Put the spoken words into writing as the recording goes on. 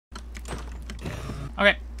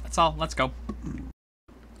Okay, that's all. Let's go.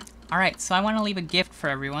 Alright, so I want to leave a gift for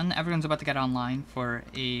everyone. Everyone's about to get online for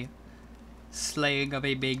a slaying of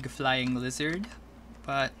a big flying lizard.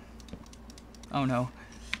 But, oh no.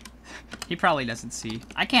 He probably doesn't see.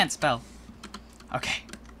 I can't spell. Okay,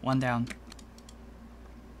 one down.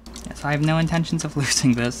 Yeah, so I have no intentions of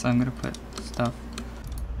losing this, so I'm gonna put stuff.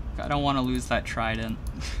 I don't want to lose that trident.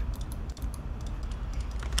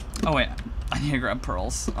 Oh wait, I need to grab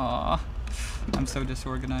pearls. Aw, I'm so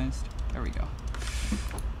disorganized. There we go.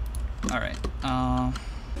 Alright,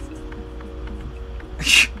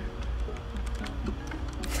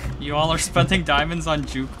 you all are spending diamonds on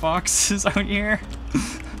jukeboxes out here?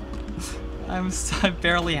 I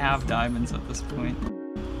barely have diamonds at this point.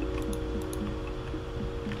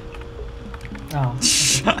 Oh.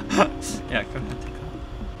 Okay. Yeah, go ahead, take that.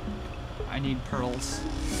 I need pearls.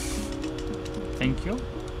 Thank you.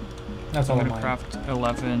 That's I'm all gonna craft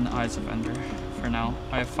 11 Eyes of Ender for now.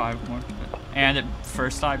 I have 5 more. And it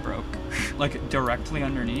first eye broke. Like, directly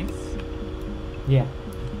underneath? Yeah.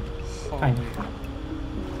 Oh. Kind of.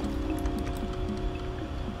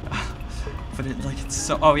 But it, like, it's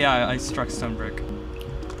so... Oh yeah, I struck stone brick.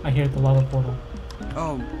 I hear the lava portal.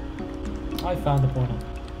 Oh. I found the portal.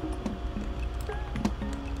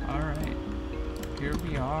 Alright. Here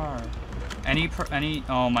we are. Any...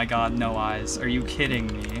 Oh my god, no eyes. Are you kidding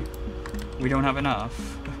me? We don't have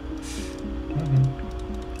enough.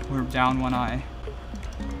 We're down 1 eye.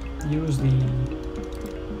 Use the...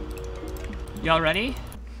 Y'all ready?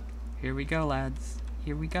 Here we go, lads.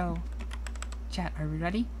 Here we go. Chat, are we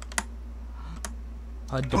ready?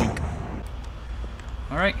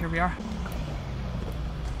 Alright, here we are.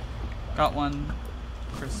 Got 1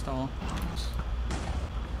 crystal.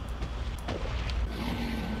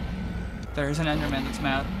 There's an Enderman that's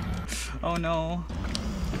mad. Oh no.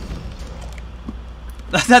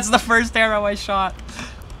 That's the first arrow I shot.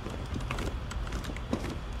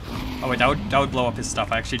 Oh wait, that would blow up his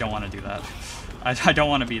stuff. I actually don't want to do that. I don't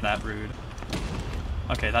want to be that rude.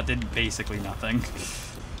 Okay, that did basically nothing.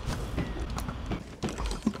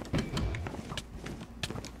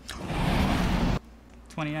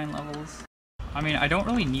 $29 levels. I mean, I don't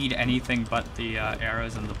really need anything but the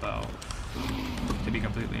arrows and the bow, to be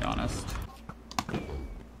completely honest.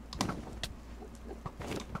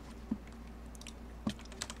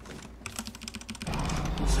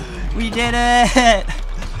 We did it!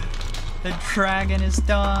 The dragon is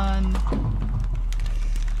done!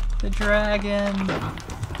 The dragon!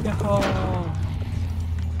 Yo!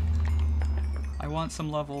 I want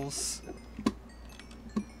some levels.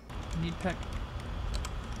 I need pick.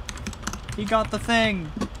 He got the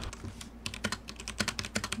thing!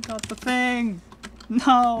 He got the thing!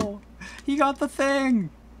 No! He got the thing!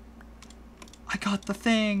 I got the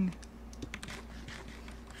thing!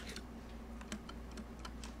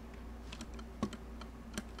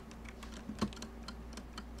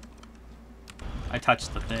 I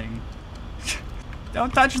touched the thing.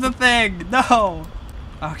 Don't touch the thing! No!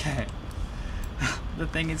 Okay. The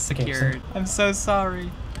thing is secured. Okay, I'm so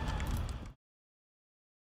sorry.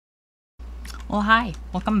 Well, hi.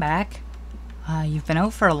 Welcome back. You've been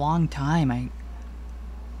out for a long time. I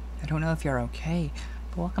don't know if you're okay,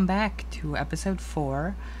 but welcome back to episode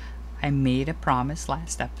 4. I made a promise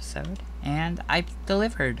last episode, and I've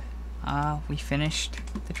delivered. We finished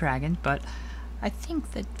the dragon, but I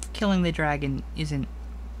think that killing the dragon isn't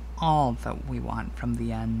all that we want from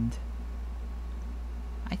the end.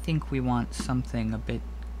 I think we want something a bit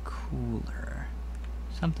cooler.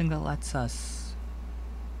 Something that lets us,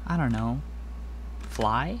 I don't know,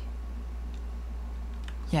 fly?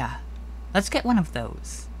 Yeah, let's get one of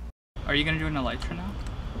those. Are you gonna do an elytra now?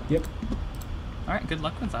 Yep. Alright, good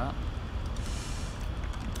luck with that.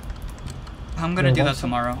 I'm gonna do that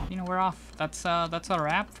tomorrow. You know, we're off. That's a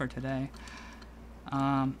wrap for today.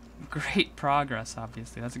 Great progress,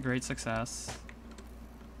 obviously. That's a great success.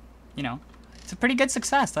 You know, it's a pretty good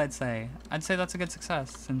success, I'd say. I'd say that's a good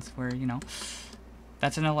success, since we're, you know,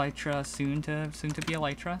 that's an elytra, soon to be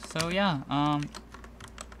elytra. So yeah,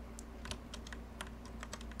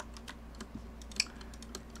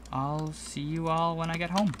 I'll see you all when I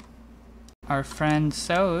get home. Our friend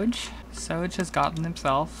Soj has gotten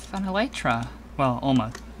himself an elytra. Well,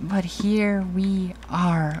 almost. But here we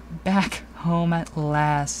are, back home at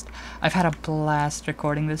last. I've had a blast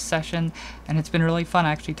recording this session, and it's been really fun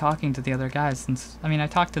actually talking to the other guys, since, I mean, I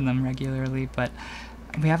talk to them regularly, but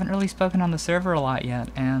we haven't really spoken on the server a lot yet,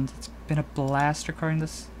 and it's been a blast recording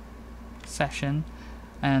this session.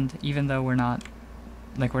 And even though we're not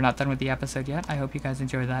done with the episode yet, I hope you guys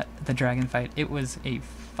enjoyed the dragon fight. It was a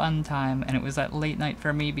fun time, and it was at late night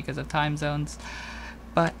for me because of time zones,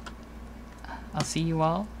 but I'll see you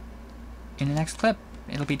all in the next clip.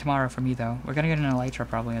 It'll be tomorrow for me, though. We're gonna get an elytra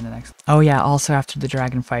probably in the next. Oh yeah, also after the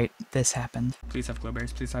dragon fight, this happened. Please have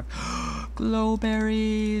glowberries, please have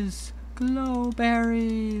glowberries!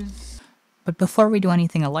 Glowberries! But before we do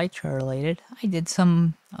anything elytra related, I did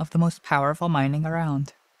some of the most powerful mining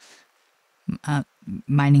around.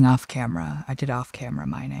 Mining off camera. I did off camera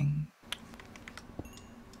mining.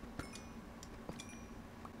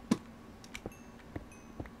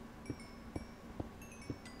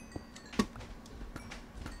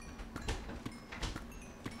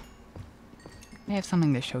 I have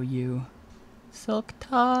something to show you. Silk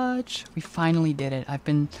Touch! We finally did it. I've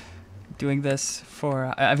been doing this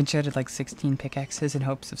for... I've enchanted like 16 pickaxes in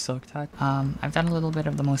hopes of Silk Touch. I've done a little bit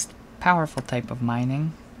of the most powerful type of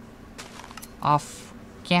mining.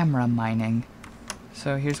 Off-camera mining.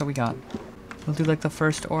 So here's what we got. We'll do like the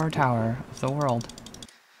first ore tower of the world.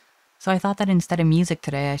 So I thought that instead of music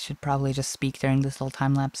today, I should probably just speak during this little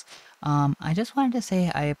time-lapse. I just wanted to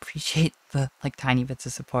say I appreciate the, tiny bits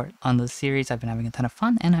of support on the series. I've been having a ton of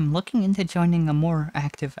fun, and I'm looking into joining a more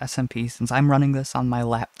active SMP since I'm running this on my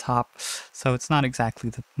laptop. So it's not exactly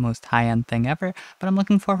the most high-end thing ever, but I'm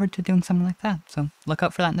looking forward to doing something like that. So look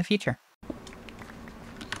out for that in the future.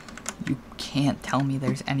 You can't tell me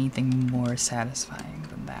there's anything more satisfying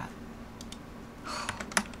than that.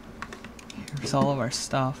 Here's all of our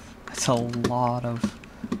stuff. It's a lot of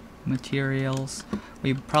materials.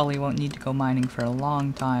 We probably won't need to go mining for a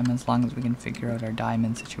long time as long as we can figure out our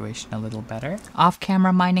diamond situation a little better.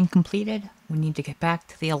 Off-camera mining completed. We need to get back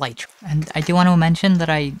to the elytra. And I do want to mention that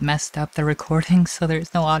I messed up the recording, so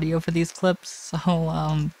there's no audio for these clips.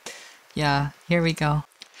 So, yeah, here we go.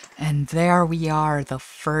 And there we are, the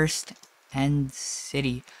first end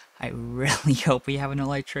city. I really hope we have an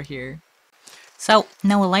elytra here. So,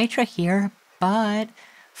 no elytra here, but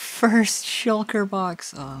first shulker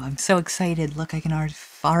box. Oh, I'm so excited. Look, I can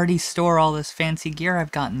already store all this fancy gear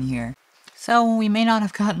I've gotten here. So, we may not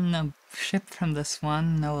have gotten a ship from this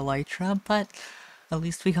one, no elytra, but at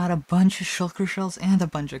least we got a bunch of shulker shells and a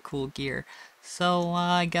bunch of cool gear. So,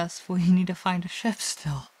 I guess we need to find a ship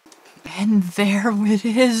still. And there it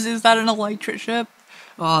is! Is that an elytra ship?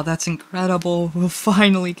 Oh, that's incredible. We'll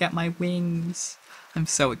finally get my wings. I'm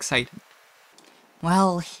so excited.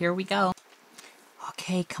 Well, here we go.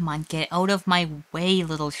 Okay, come on, get out of my way,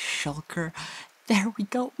 little shulker. There we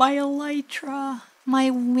go, my elytra! My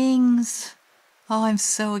wings! Oh, I'm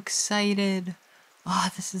so excited. Oh,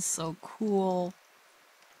 this is so cool.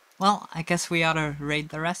 Well, I guess we ought to raid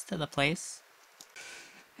the rest of the place.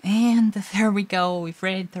 And there we go, we've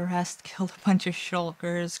raided the rest, killed a bunch of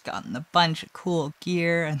shulkers, gotten a bunch of cool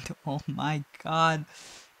gear, and oh my god,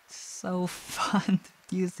 so fun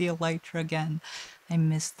to use the elytra again. I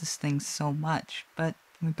miss this thing so much, but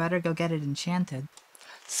we better go get it enchanted.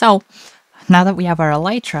 So, now that we have our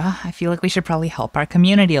elytra, I feel like we should probably help our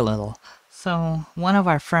community a little. So, one of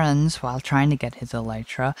our friends, while trying to get his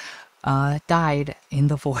elytra, died in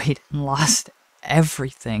the void and lost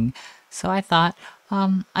everything. So I thought,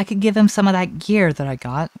 I could give him some of that gear that I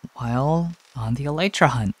got while on the elytra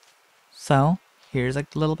hunt. So, here's a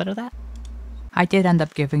little bit of that. I did end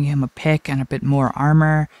up giving him a pick and a bit more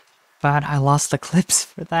armor, but I lost the clips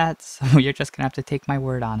for that, so you're just gonna have to take my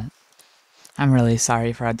word on it. I'm really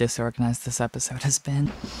sorry for how disorganized this episode has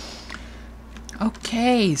been.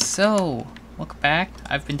 Okay, so, look back.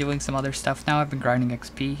 I've been doing some other stuff now. I've been grinding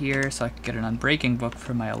XP here so I could get an unbreaking book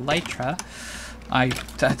for my elytra.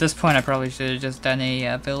 At this point, I probably should have just done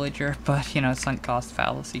a villager, but, you know, sunk cost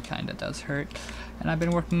fallacy kinda does hurt. And I've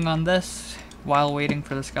been working on this while waiting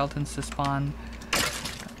for the skeletons to spawn.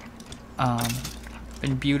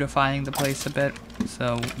 Been beautifying the place a bit.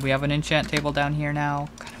 So, we have an enchant table down here now.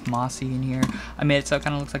 Kind of mossy in here. I made it so it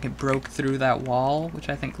kind of looks like it broke through that wall, which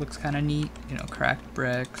I think looks kind of neat. You know, cracked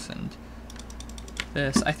bricks and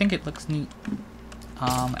this. I think it looks neat.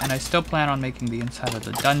 And I still plan on making the inside of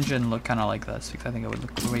the dungeon look kind of like this, because I think it would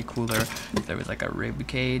look way cooler if there was like a rib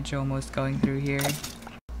cage almost going through here.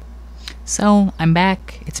 So, I'm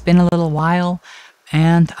back. It's been a little while,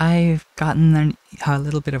 and I've gotten a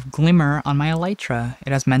little bit of glimmer on my elytra.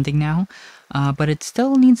 It has mending now, but it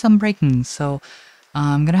still needs some breaking, so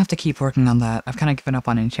I'm gonna have to keep working on that. I've kind of given up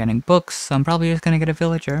on enchanting books, so I'm probably just gonna get a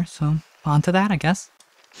villager, so on to that, I guess.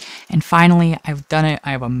 And finally, I've done it.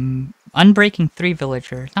 I have a Unbreaking 3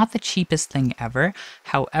 villager. Not the cheapest thing ever.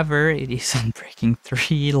 However, it is Unbreaking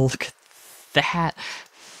 3. Look at that.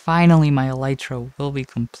 Finally, my elytra will be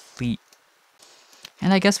complete.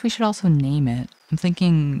 And I guess we should also name it. I'm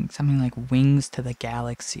thinking something like Wings to the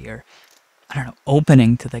Galaxy, or, I don't know,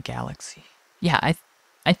 Opening to the Galaxy. Yeah,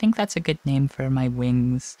 I think that's a good name for my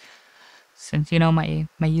wings. since, you know, my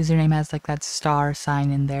username has like that star sign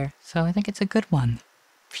in there, so I think it's a good one.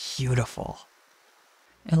 Beautiful.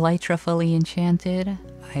 Elytra fully enchanted,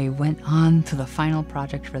 I went on to the final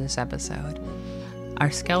project for this episode. Our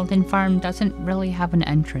skeleton farm doesn't really have an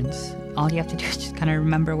entrance. All you have to do is just kind of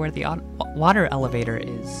remember where the water elevator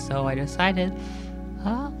is, so I decided,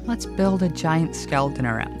 let's build a giant skeleton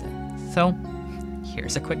around it. So,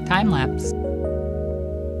 here's a quick time lapse.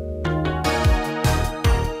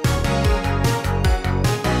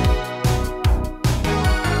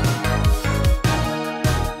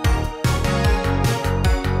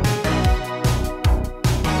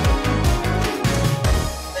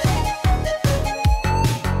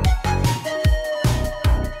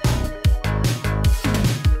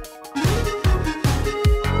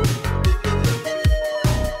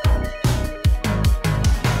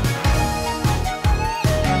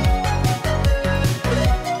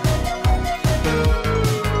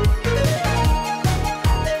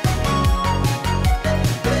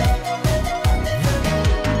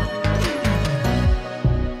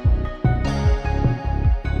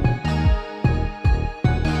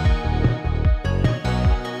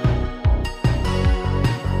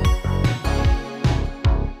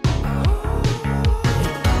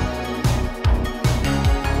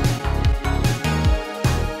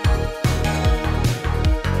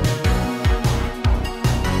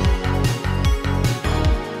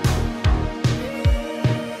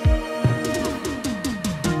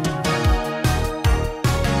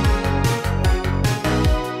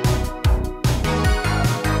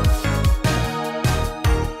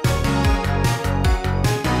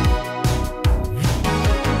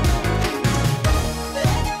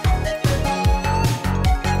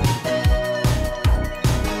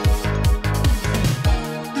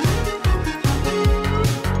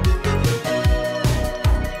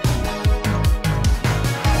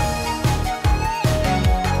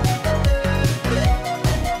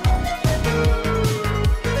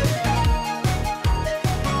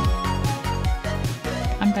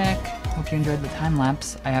 I'm back. Hope you enjoyed the time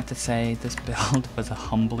lapse. I have to say, this build was a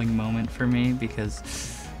humbling moment for me because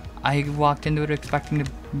I walked into it expecting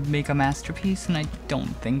to make a masterpiece, and I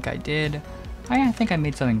don't think I did. I think I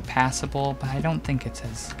made something passable, but I don't think it's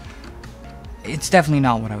as... It's definitely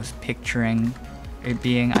not what I was picturing it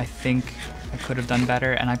being. I think I could have done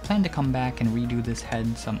better, and I plan to come back and redo this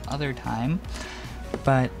head some other time.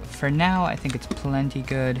 But for now, I think it's plenty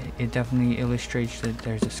good. It definitely illustrates that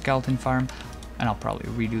there's a skeleton farm, and I'll probably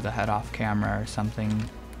redo the head off camera or something,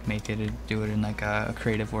 do it in like a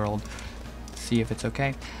creative world, see if it's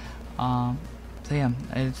okay. So yeah,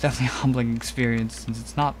 it's definitely a humbling experience since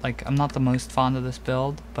it's not like, I'm not the most fond of this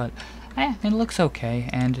build, but it looks okay,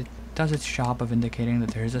 and it does its job of indicating that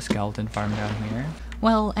there is a skeleton farm down here.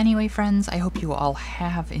 Well, anyway friends, I hope you all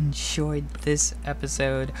have enjoyed this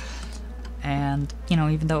episode. And, you know,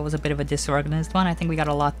 even though it was a bit of a disorganized one, I think we got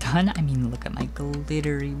a lot done. I mean, look at my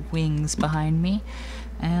glittery wings behind me.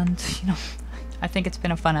 And, you know, I think it's been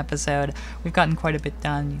a fun episode. We've gotten quite a bit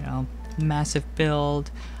done, you know, massive build.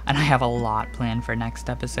 And I have a lot planned for next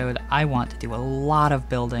episode. I want to do a lot of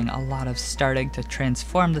building, a lot of starting to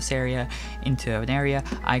transform this area into an area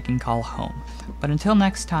I can call home. But until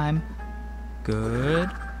next time, good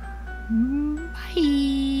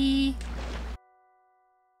bye.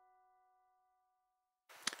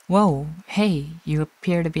 Whoa, hey, you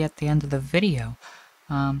appear to be at the end of the video.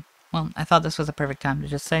 Well, I thought this was a perfect time to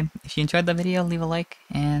just say, if you enjoyed the video, leave a like,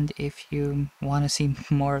 and if you want to see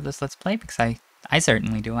more of this Let's Play, because I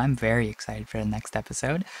certainly do, I'm very excited for the next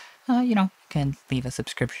episode, you know, you can leave a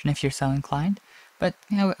subscription if you're so inclined. But,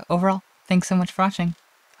 you know, overall, thanks so much for watching.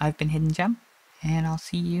 I've been hidngem, and I'll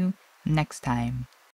see you next time.